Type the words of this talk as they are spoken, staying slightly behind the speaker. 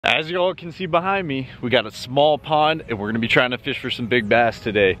As y'all can see behind me, we got a small pond and we're gonna be trying to fish for some big bass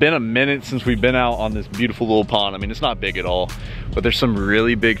today. Been a minute since we've been out on this beautiful little pond. I mean, it's not big at all, but there's some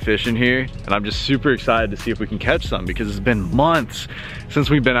really big fish in here and I'm just super excited to see if we can catch some because it's been months since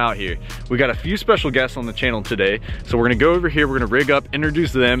we've been out here. We got a few special guests on the channel today, so we're gonna go over here, we're gonna rig up,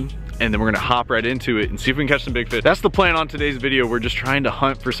 introduce them, and then we're gonna hop right into it and see if we can catch some big fish. That's the plan on today's video. We're just trying to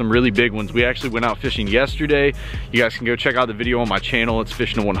hunt for some really big ones. We actually went out fishing yesterday. You guys can go check out the video on my channel. It's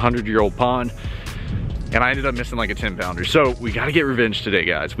fishing a 100-year-old pond. And I ended up missing like a 10-pounder. So we gotta get revenge today,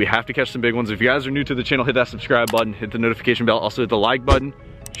 guys. We have to catch some big ones. If you guys are new to the channel, hit that subscribe button, hit the notification bell, also hit the like button.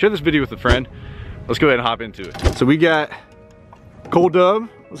 Share this video with a friend. Let's go ahead and hop into it. So we got Cold Dub.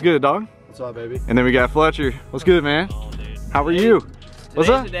 What's good, dog? What's up, baby? And then we got Fletcher. What's good, man? How are you? What's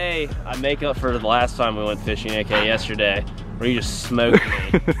up? Today, I make up for the last time we went fishing, aka yesterday, where you just smoked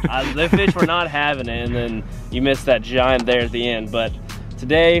me. The fish were not having it, and then you missed that giant there at the end. But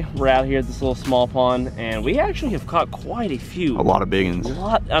today, we're out here at this little small pond, and we actually have caught quite a few. A lot of big ones. A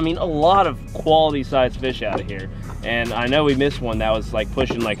lot of quality sized fish out of here. And I know we missed one that was like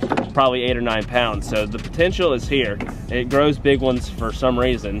pushing like probably 8 or 9 pounds. So the potential is here. It grows big ones for some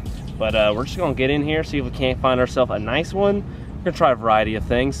reason. But we're just gonna get in here, see if we can't find ourselves a nice one. We're gonna try a variety of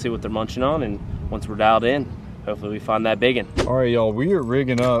things, see what they're munching on, and once we're dialed in, hopefully we find that big one. All right, y'all, we are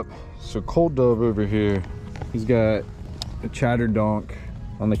rigging up. So Cold Dove over here, he's got a chatter donk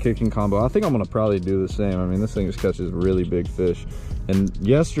on the kicking combo. I think I'm gonna probably do the same. I mean, this thing just catches really big fish. And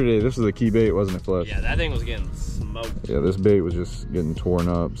yesterday, this was a key bait, wasn't it, Fletch? Yeah, that thing was getting smoked. Yeah, this bait was just getting torn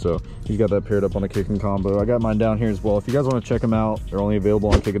up. So he's got that paired up on a kicking combo. I got mine down here as well. If you guys wanna check them out, they're only available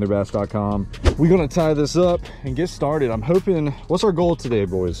on kickingtheirbass.com. We're gonna tie this up and get started. I'm hoping, what's our goal today,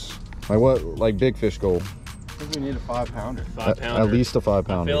 boys? Like big fish goal? I think we need a 5-pounder. 5-pounder. At least a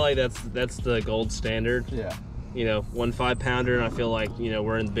 5-pounder. I feel like that's the gold standard. Yeah. You know, 1 5-pounder, and I feel like, you know,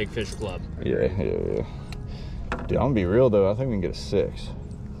 we're in the big fish club. Yeah. Dude, I'm gonna be real though, I think we can get a 6.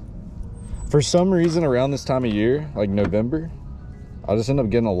 For some reason around this time of year, like November, I just end up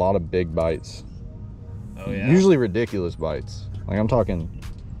getting a lot of big bites. Oh yeah? Usually ridiculous bites. Like I'm talking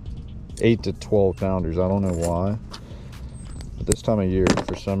 8 to 12 pounders, I don't know why. But this time of year,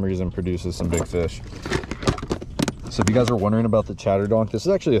 for some reason, produces some big fish. So if you guys are wondering about the chatter donk, this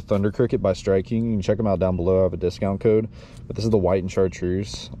is actually a Thunder Cricket by Strike King. You can check them out down below, I have a discount code. But this is the white and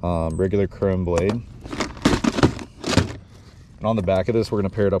chartreuse, regular chrome blade. And on the back of this, we're gonna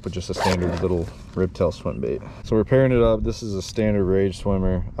pair it up with just a standard little ribtail swim bait. So we're pairing it up. This is a standard Rage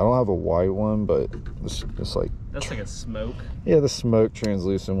Swimmer. I don't have a white one, but it's like... That's like a smoke. Yeah, the smoke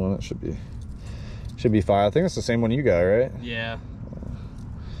translucent one. It should be fine. I think it's the same one you got, right? Yeah.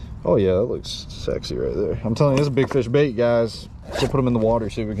 Oh yeah, that looks sexy right there. I'm telling you, this is a big fish bait, guys. We'll put them in the water,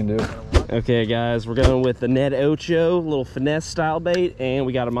 see what we can do. Okay, guys, we're going with the Ned Ocho, little finesse style bait, and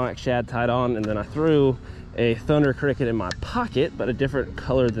we got a mock shad tied on, and then I threw a Thunder Cricket in my pocket, but a different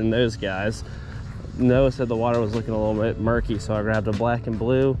color than those guys. Noah said the water was looking a little bit murky, so I grabbed a black and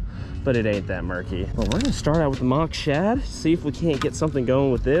blue, but it ain't that murky. But we're gonna start out with the mock shad, see if we can't get something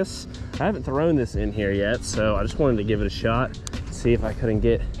going with this. I haven't thrown this in here yet, so I just wanted to give it a shot, see if I couldn't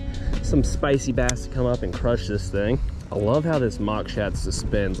get some spicy bass to come up and crush this thing. I love how this mock shad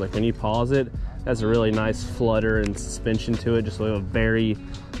suspends. Like when you pause it, has a really nice flutter and suspension to it, just like a very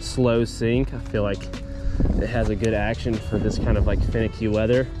slow sink. I feel like it has a good action for this kind of like finicky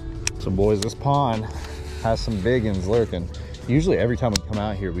weather. So boys, this pond has some big ones lurking. Usually every time we come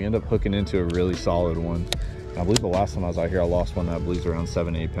out here, we end up hooking into a really solid one. And I believe the last time I was out here, I lost one that I believe is around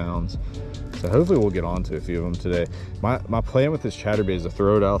 7-8 pounds. So hopefully we'll get onto a few of them today. My plan with this chatterbait is to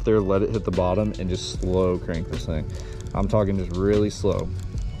throw it out there, let it hit the bottom, and just slow crank this thing. I'm talking just really slow.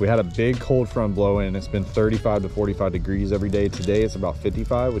 We had a big cold front blow in. It's been 35 to 45 degrees every day. Today it's about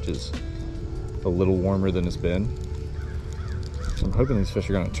 55, which is a little warmer than it's been. So I'm hoping these fish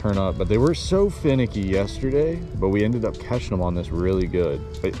are gonna turn up, but they were so finicky yesterday, but we ended up catching them on this really good.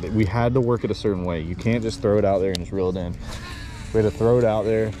 But we had to work it a certain way. You can't just throw it out there and just reel it in. We had to throw it out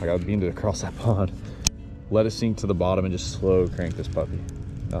there, like I beamed it across that pond, let it sink to the bottom and just slow crank this puppy.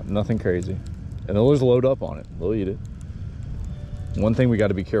 Nothing crazy. And they'll just load up on it, they'll eat it. One thing we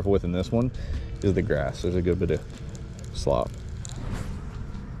gotta be careful with in this one is the grass. There's a good bit of slop.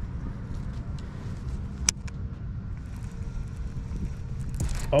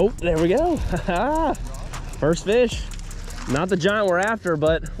 Oh, there we go. First fish. Not the giant we're after,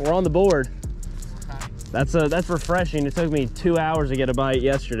 but we're on the board. That's refreshing. It took me 2 hours to get a bite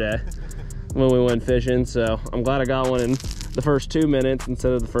yesterday when we went fishing, so I'm glad I got one in the first 2 minutes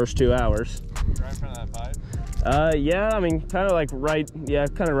instead of the first 2 hours. Right in front of that pipe? Yeah, I mean, kind of like right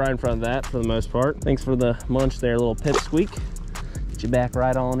in front of that for the most part. Thanks for the munch there, little pipsqueak. Get you back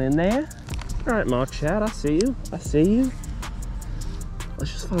right on in there. All right, mock shad, I see you. I see you.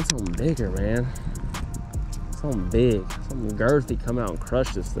 Let's just find something bigger, man. Something big, something girthy. Come out and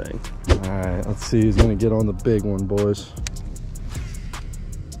crush this thing. All right, let's see who's gonna get on the big one, boys.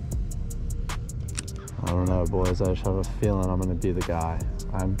 I don't know, boys. I just have a feeling I'm gonna be the guy.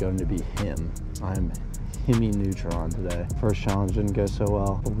 I'm going to be him. I'm Hemi Neutron today. First challenge didn't go so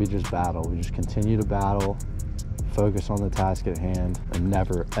well, but we just battle. We just continue to battle, focus on the task at hand, and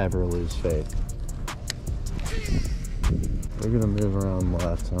never ever lose faith. They're gonna move around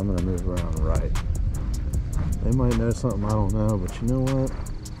left, so I'm gonna move around right. They might know something I don't know, but you know what?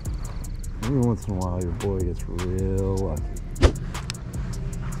 Every once in a while, your boy gets real lucky.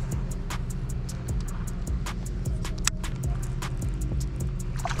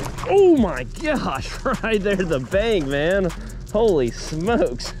 Oh my gosh, right there, the bank, man. Holy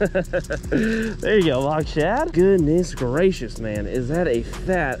smokes. There you go, mock shad. Goodness gracious, man. Is that a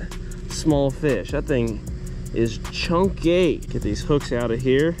fat, small fish? That thing is chunky. Get these hooks out of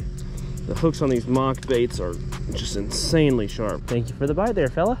here. The hooks on these mock baits are just insanely sharp. Thank you for the bite there,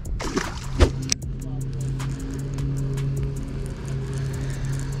 fella.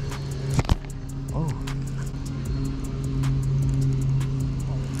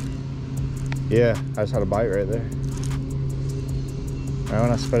 Yeah, I just had a bite right there. Right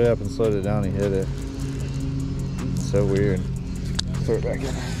when I sped it up and slowed it down, he hit it. It's so weird. Throw it back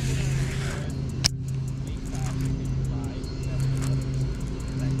in.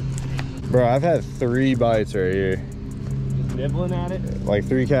 Bro, I've had 3 bites right here. Just nibbling at it? Like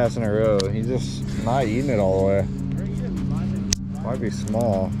 3 casts in a row. He's just not eating it all the way. Might be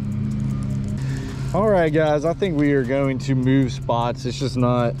small. All right, guys, I think we are going to move spots. It's just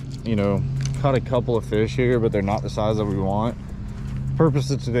not, you know, caught a couple of fish here, but they're not the size that we want. Purpose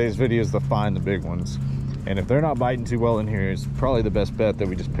of today's video is to find the big ones, and if they're not biting too well in here, it's probably the best bet that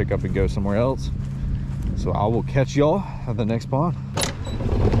we just pick up and go somewhere else. So I will catch y'all at the next pond.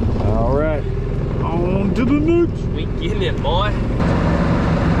 All right, on to the next. We getting it, boy.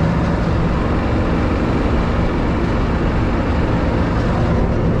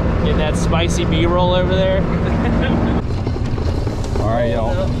 Getting that spicy B-roll over there. All right,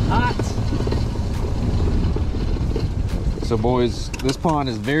 y'all. Hot. So boys, this pond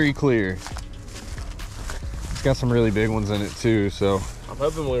is very clear. It's got some really big ones in it too, so I'm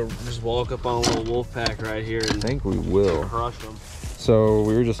hoping we'll just walk up on a little wolf pack right here I and think we will. crush them. So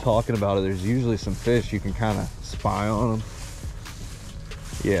we were just talking about it. There's usually some fish you can kind of spy on them.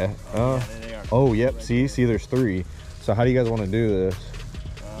 Yeah. They are. Oh, yep. See, there's 3. So how do you guys want to do this?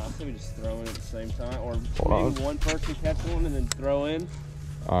 I think we just throw in at the same time, or Hold maybe one person catch one and then throw in.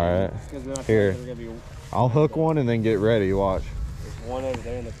 All right. Because then I Here. think there's gonna be I'll hook one and then get ready. Watch. there's one over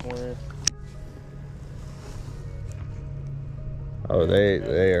there in the corner. Oh, they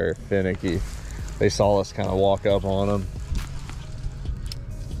are finicky. They saw us kind of walk up on them.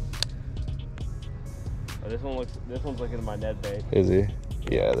 Oh, this one's looking at my Ned bait. Is he?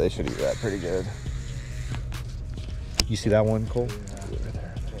 Yeah, they should eat that pretty good. You see that one, Cole? I can't see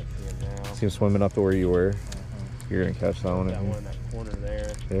him now. See him swimming up to where you were? You're gonna catch that one. That I think. one in that corner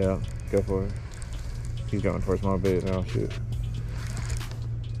there. Yeah, go for it. He's going towards my bait now. Shoot.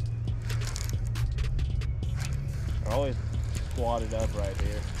 I always squatted up right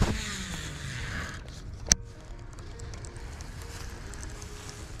here.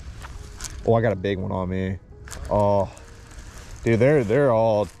 Oh, I got a big one on me. Oh, dude, they're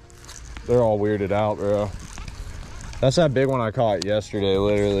all weirded out, bro. That's that big one I caught yesterday,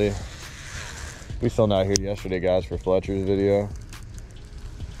 literally. We filmed out here yesterday, guys, for Fletcher's video,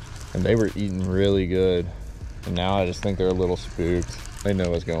 and they were eating really good. And now I just think they're a little spooked. They know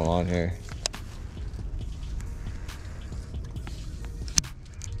what's going on here.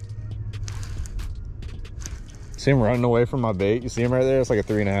 See him running away from my bait? You see him right there? It's like a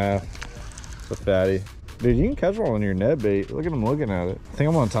 3.5. It's a fatty. Dude, you can catch one on your Ned bait. Look at him looking at it. I think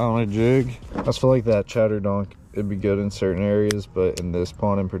I'm gonna tie on a jig. I just feel like that chatter donk, it'd be good in certain areas, but in this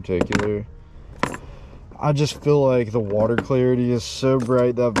pond in particular, I just feel like the water clarity is so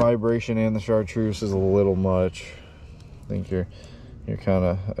bright, that vibration and the chartreuse is a little much. I think you're kind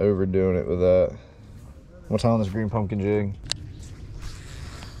of overdoing it with that. What's on this green pumpkin jig?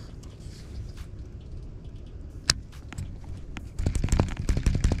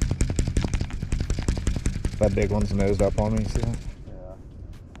 That big one's nosed up on me, see that? Yeah.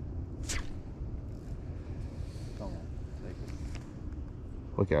 Come on, take it.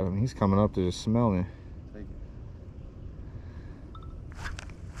 Look at him, he's coming up to just smell me. Take it.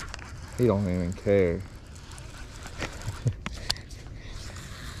 He don't even care.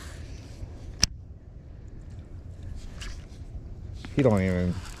 He don't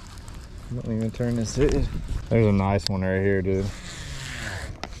even turn this in. There's a nice one right here, dude.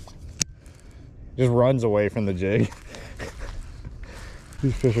 Just runs away from the jig.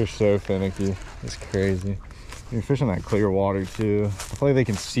 These fish are so finicky. It's crazy. You're fishing that clear water too. I feel like they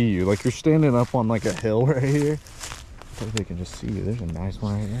can see you. Like you're standing up on like a hill right here. I feel like they can just see you. There's a nice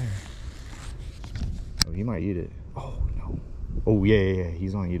one right there. Oh, he might eat it. Oh no. Oh yeah.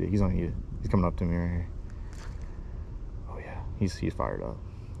 He's gonna eat it. He's coming up to me right here. Oh yeah. He's fired up.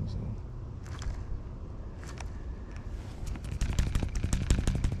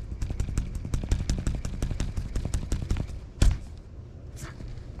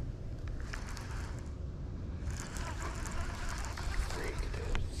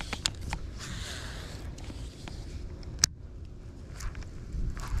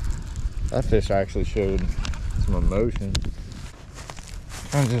 That fish actually showed some emotion.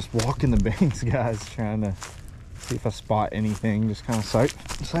 I'm just walking the banks, guys, trying to see if I spot anything. Just kind of sight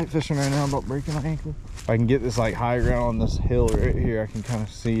fishing right now, about breaking my ankle. If I can get this like high ground on this hill right here, I can kind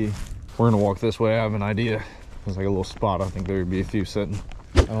of see. We're gonna walk this way. I have an idea. There's like a little spot. I think there would be a few sitting.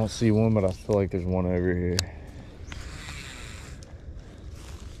 I don't see one, but I feel like there's one over here.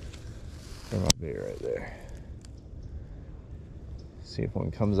 There might be right there. See if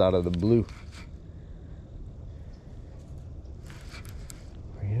one comes out of the blue.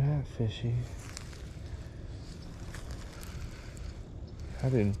 Where you at, fishy? I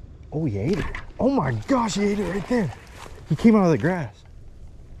didn't. Oh, he ate it. Oh my gosh, he ate it right there. He came out of the grass.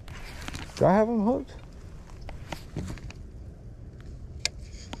 Do I have him hooked?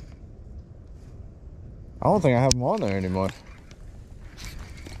 I don't think I have him on there anymore.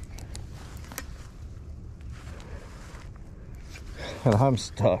 And I'm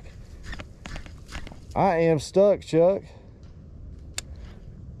stuck. I am stuck, Chuck.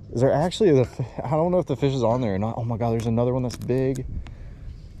 Is there actually I don't know if the fish is on there or not. Oh my God, there's another one that's big.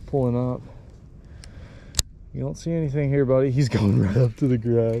 Pulling up. You don't see anything here, buddy. He's going right up to the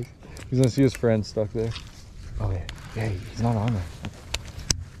grass. He's gonna see his friend stuck there. Oh yeah, yeah, he's not on there.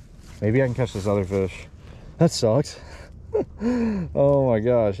 Maybe I can catch this other fish. That sucks. Oh my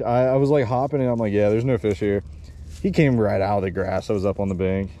gosh. I was like hopping and I'm like, yeah, there's no fish here. He came right out of the grass. I was up on the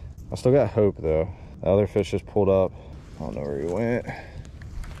bank. I still got hope though. The other fish just pulled up. I don't know where he went.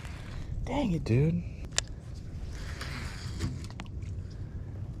 Dang it, dude.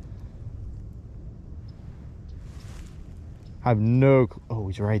 I have no clue. Oh,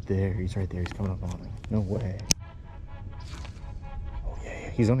 he's right there. He's right there. He's coming up on me. No way. Oh yeah,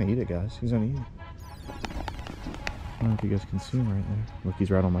 he's gonna eat it, guys. He's gonna eat it. I don't know if you guys can see him right there. Look, he's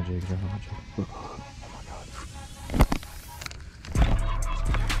right on my jig. He's right on my jig. Look.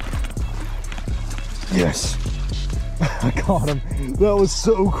 Yes, I caught him. That was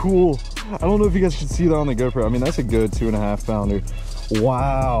so cool. I don't know if you guys can see that on the GoPro. I mean, that's a good 2.5 pounder.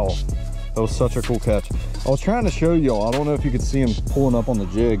 Wow, that was such a cool catch. I was trying to show y'all. I don't know if you could see him pulling up on the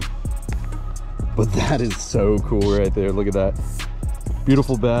jig, but that is so cool right there. Look at that.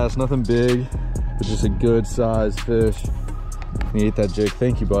 Beautiful bass, nothing big, but just a good sized fish. He ate that jig.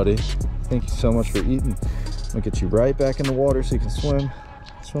 Thank you, buddy. Thank you so much for eating. I'm gonna get you right back in the water so you can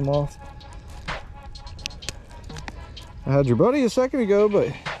swim off. I had your buddy a second ago, but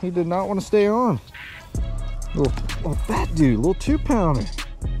he did not want to stay on. Little fat dude, little 2-pounder.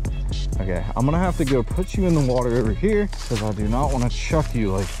 Okay, I'm gonna have to go put you in the water over here because I do not want to chuck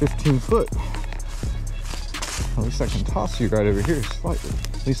you like 15 foot. At least I can toss you right over here slightly.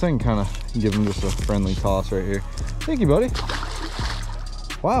 At least I can kind of give him just a friendly toss right here. Thank you, buddy.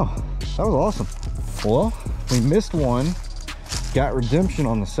 Wow, that was awesome. Well, we missed one, got redemption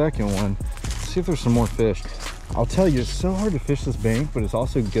on the second one. Let's see if there's some more fish. I'll tell you, it's so hard to fish this bank, but it's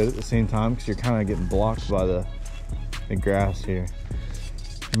also good at the same time because you're kind of getting blocked by the grass here.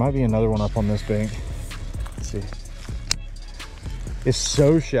 There might be another one up on this bank. Let's see. It's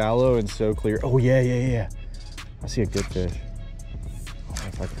so shallow and so clear. Oh yeah. I see a good fish.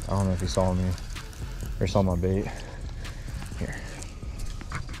 I don't know if he saw me or saw my bait. Here.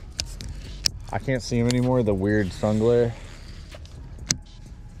 I can't see him anymore, the weird sun glare.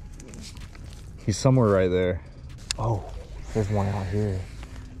 He's somewhere right there. Oh, there's one out here.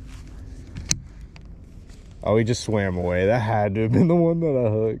 Oh, he just swam away. That had to have been the one that I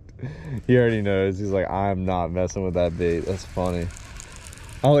hooked. He already knows. He's like, I'm not messing with that bait. That's funny.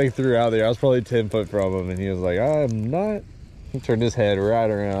 I like threw out there. I was probably 10 foot from him and he was like, I'm not. He turned his head right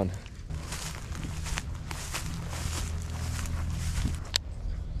around.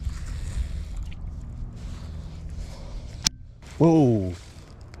 Whoa.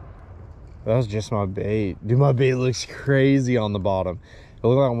 That was just my bait. Dude, my bait looks crazy on the bottom. It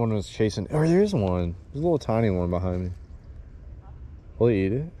looked like one was chasing. Oh, there's one. There's a little tiny one behind me. Will he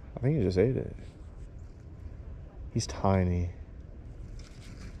eat it? I think he just ate it. He's tiny.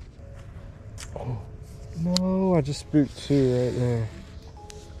 Oh, no, I just spooked 2 right there.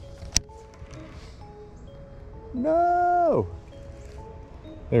 No!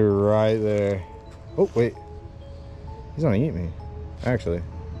 They're right there. Oh, wait. He's gonna eat me. Actually.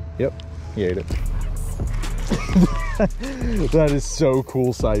 Yep, he ate it. That is so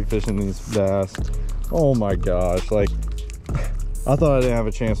cool sight fishing these bass. Oh my gosh, like, I thought I didn't have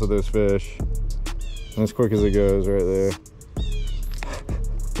a chance with this fish. And as quick as it goes right there.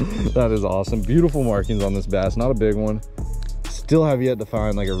 That is awesome. Beautiful markings on this bass, not a big one. Still have yet to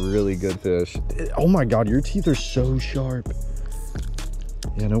find like a really good fish. Oh my God, your teeth are so sharp.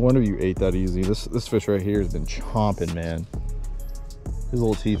 Yeah, no wonder you ate that easy. This fish right here has been chomping, man. His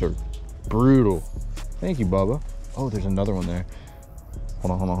little teeth are brutal. Thank you, Bubba. Oh, there's another one there.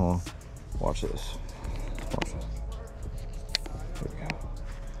 Hold on, hold on, hold on. Watch this. Watch this. There we go.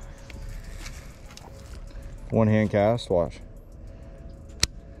 One hand cast, watch.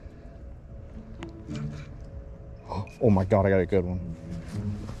 Oh my God, I got a good one.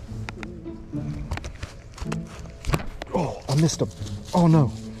 Oh, I missed him. Oh no.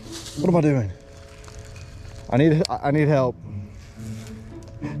 What am I doing? I need help.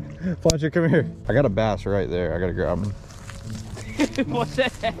 Fletcher, come here. I got a bass right there. I gotta grab him. What the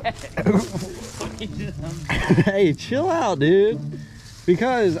heck? Hey, chill out, dude.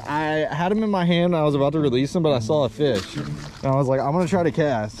 Because I had him in my hand, I was about to release him, but I saw a fish. And I was like, I'm gonna try to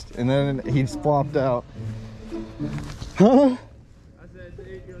cast. And then he flopped out. Huh? I said,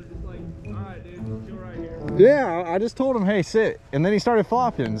 dude, you're just like, all right, dude, chill right here. Yeah, I just told him, hey, sit. And then he started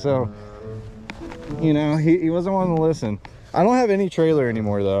flopping, so, you know, he wasn't wanting to listen. I don't have any trailer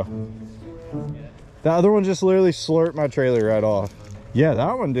anymore, though. The other one just literally slurped my trailer right off. Yeah,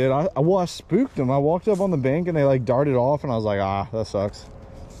 that one did. I spooked them. I walked up on the bank and they like darted off and I was like, ah, that sucks.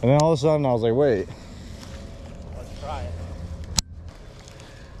 And then all of a sudden I was like, wait. Let's try it.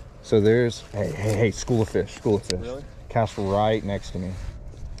 So there's, hey, school of fish. Really? Cast right next to me.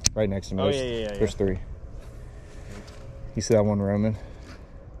 Right next to me. Oh, There's yeah. 3. You see that one roaming?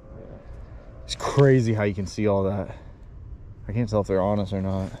 It's crazy how you can see all that. I can't tell if they're honest or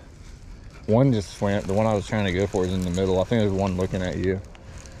not. One just swam. The one I was trying to go for is in the middle. I think there's one looking at you.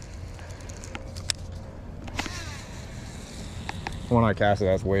 The one I casted,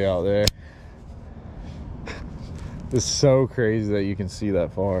 that's way out there. It's so crazy that you can see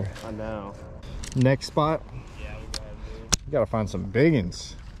that far. I know. Next spot. Yeah, we'll go ahead and do it. You gotta find some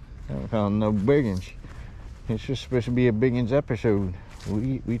biggins. I haven't found no biggins. It's just supposed to be a biggins episode.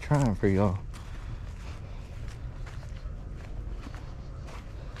 We trying for y'all.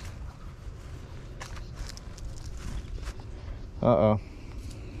 Uh-oh.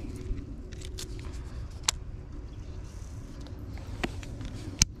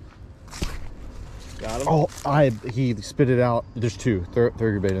 Got him? Oh, he spit it out. There's 2. Throw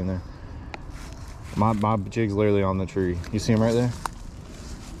your bait in there. My jig's literally on the tree. You see him right there?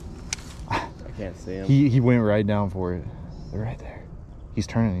 I can't see him. He went right down for it. They're right there. He's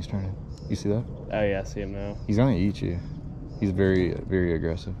turning. You see that? Oh yeah, I see him now. He's gonna eat you. He's very, very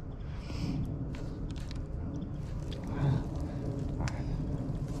aggressive.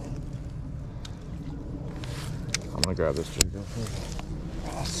 I'm gonna grab this jig real quick.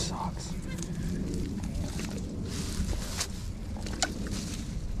 Oh, that sucks.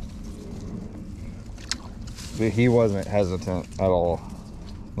 He wasn't hesitant at all.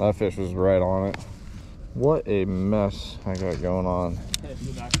 That fish was right on it. What a mess I got going on. Is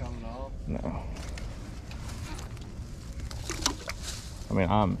it not coming off? No. I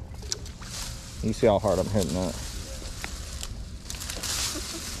mean, you see how hard I'm hitting that.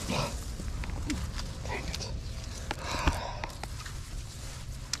 Dang it.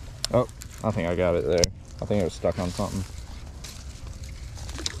 Oh, I think I got it there. I think it was stuck on something.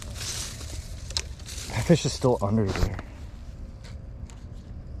 That fish is still under there.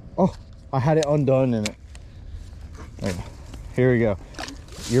 Oh, I had it undone in it. There you go. Here we go.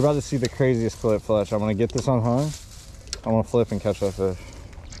 You're about to see the craziest flip, Fletch. I'm gonna get this on high. I'm gonna flip and catch that fish.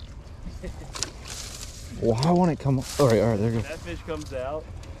 Why won't it come? All right, there you go. If that fish comes out,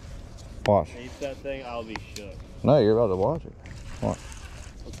 Watch. eats that thing, I'll be shook. No, you're about to watch it. Watch.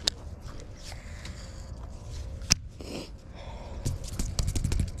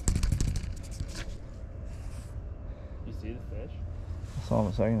 You see the fish? I saw him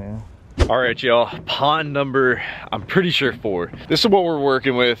a second ago. All right, y'all, pond number, I'm pretty sure 4. This is what we're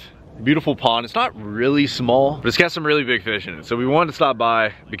working with. Beautiful pond. It's not really small, but it's got some really big fish in it. So we wanted to stop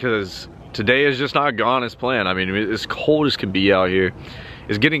by because today is just not gone as planned. I mean, it's cold as can be out here.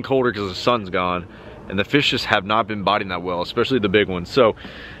 It's getting colder because the sun's gone. and the fish just have not been biting that well, especially the big ones. So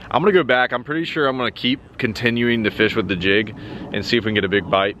I'm gonna go back. I'm pretty sure I'm gonna keep continuing to fish with the jig and see if we can get a big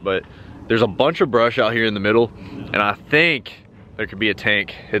bite, but there's a bunch of brush out here in the middle, and I think there could be a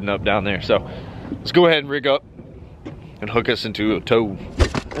tank hidden up down there. So let's go ahead and rig up and hook us into a tow.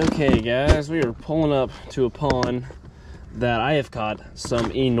 Okay guys, we are pulling up to a pond that I have caught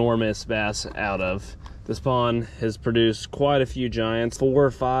some enormous bass out of. This pond has produced quite a few giants, 4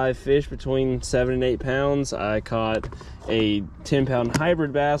 or 5 fish between 7 and 8 pounds. I caught a 10-pound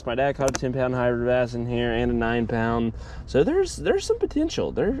hybrid bass. My dad caught a 10-pound hybrid bass in here and a 9-pound. So there's some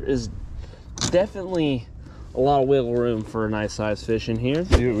potential. There is definitely a lot of wiggle room for a nice size fish in here.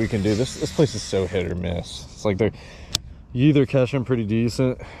 See what we can do. This place is so hit or miss. It's like you either catch them pretty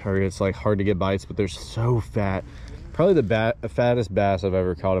decent or it's like hard to get bites, but they're so fat. Probably the fattest bass I've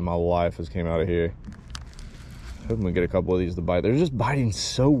ever caught in my life has came out of here. Hoping we get a couple of these to bite. They're just biting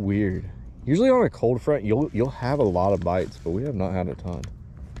so weird. Usually on a cold front, you'll have a lot of bites, but we have not had a ton.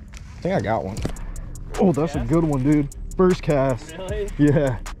 I think I got one. Oh, that's a good one, dude. First cast. Really?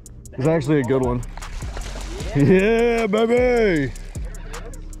 Yeah, it's actually a good one. Yeah, baby.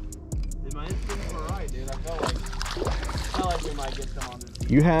 My instincts were right, dude. I felt like we might get some on this.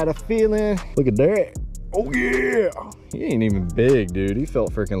 You had a feeling. Look at that. Oh yeah. He ain't even big, dude. He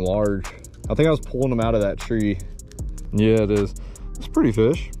felt freaking large. I think I was pulling him out of that tree. Yeah, it is. It's a pretty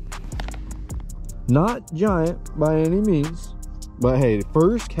fish. Not giant by any means, but hey,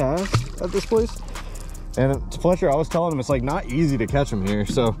 first cast at this place. And Fletcher, I was telling him it's like not easy to catch them here,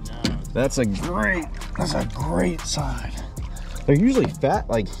 so that's a great sign. They're usually fat,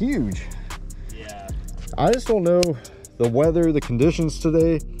 like huge. Yeah. I just don't know the weather, the conditions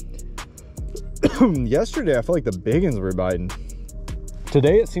today. Yesterday, I feel like the big ones were biting.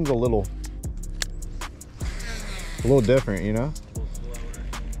 Today, it seems a little different, you know?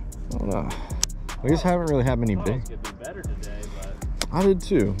 I don't know. We just haven't really had many big. It could be better today, but I did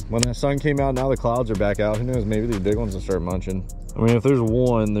too. When the sun came out, now the clouds are back out. Who knows? Maybe these big ones will start munching. I mean, if there's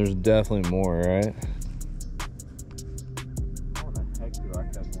one, there's definitely more, right? How the heck do I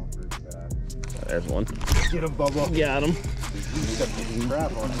catch one first cast? there's one. Get him, Bubba. Got him. You set the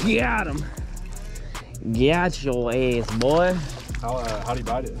trap on it. Got him. Got your ass, boy. How do you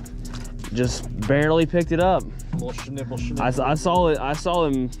bite it? Just barely picked it up. A little schnipple. I saw it. I saw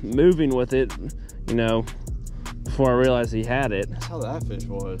him moving with it, you know, before I realized he had it. That's how that fish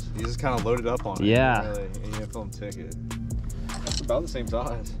was. He just kind of loaded up on it. Yeah. Really, and you didn't feel him tick it. It's about the same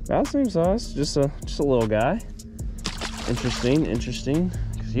size. About the same size, just a little guy. Interesting.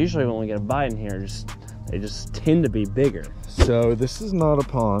 Because usually when we get a bite in here, they just tend to be bigger. So this is not a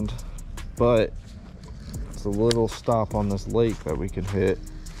pond, but it's a little stop on this lake that we could hit.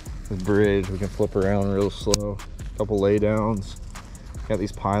 This bridge, we can flip around real slow. A couple laydowns. Got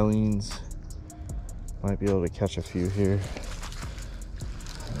these pilings. Might be able to catch a few here.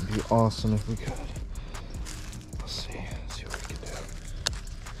 That'd be awesome if we could. Let's see what we can do.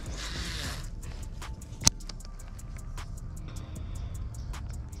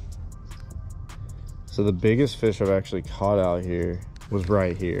 So the biggest fish I've actually caught out here was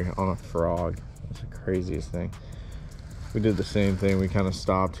right here on a frog. That's the craziest thing. We did the same thing. We kind of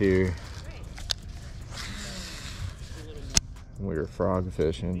stopped here. We were frog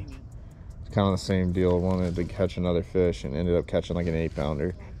fishing. It's kind of the same deal. Wanted to catch another fish and ended up catching like an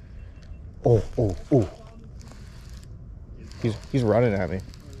 8-pounder. Oh. He's running at me.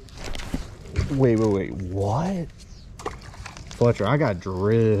 Wait. What? Fletcher, I got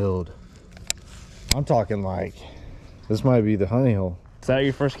drilled. I'm talking like, this might be the honey hole. Is that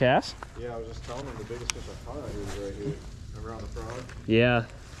your first cast? Yeah, I was just telling him the biggest fish I caught out here was right here. Remember on the frog? Yeah,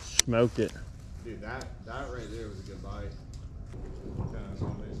 smoked it. Dude, that right there was a good bite.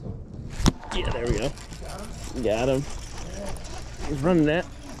 Yeah, there we go. Got him.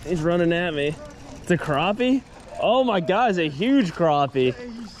 He's running at me. It's a crappie? Oh my God, it's a huge crappie. Hey,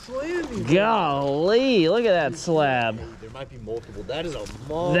 you slammed me. Golly, look at that slab. There might be multiple. That is a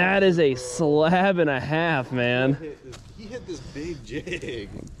monster. That is a slab and a half, man. He hit this big jig.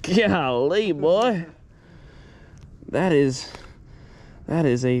 Golly, boy. That is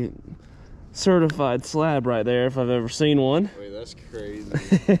a certified slab right there if I've ever seen one. Wait, that's crazy.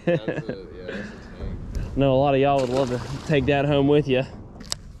 That's a tank. No, a lot of y'all would love to take that home with you.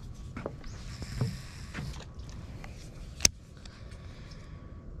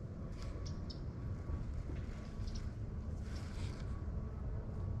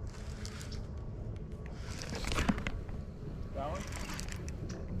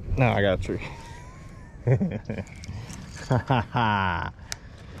 No, I got a tree. That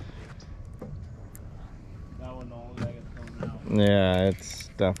one don't look like it's coming out. Yeah, it's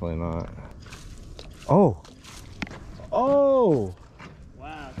definitely not. Oh. Oh.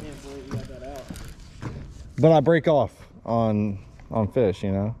 Wow, I can't believe you got that out. But I break off on fish,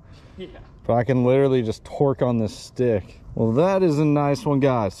 you know? Yeah. But I can literally just torque on this stick. Well, that is a nice one,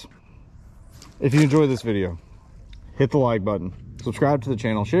 guys. If you enjoyed this video, hit the like button, subscribe to the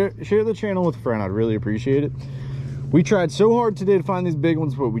channel, share the channel with a friend. I'd really appreciate it. We tried so hard today to find these big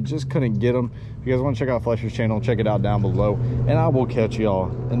ones, but we just couldn't get them. If you guys want to check out Fletcher's channel, check it out down below. And I will catch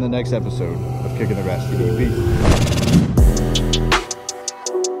y'all in the next episode of Kicking Their Bass TV. Peace.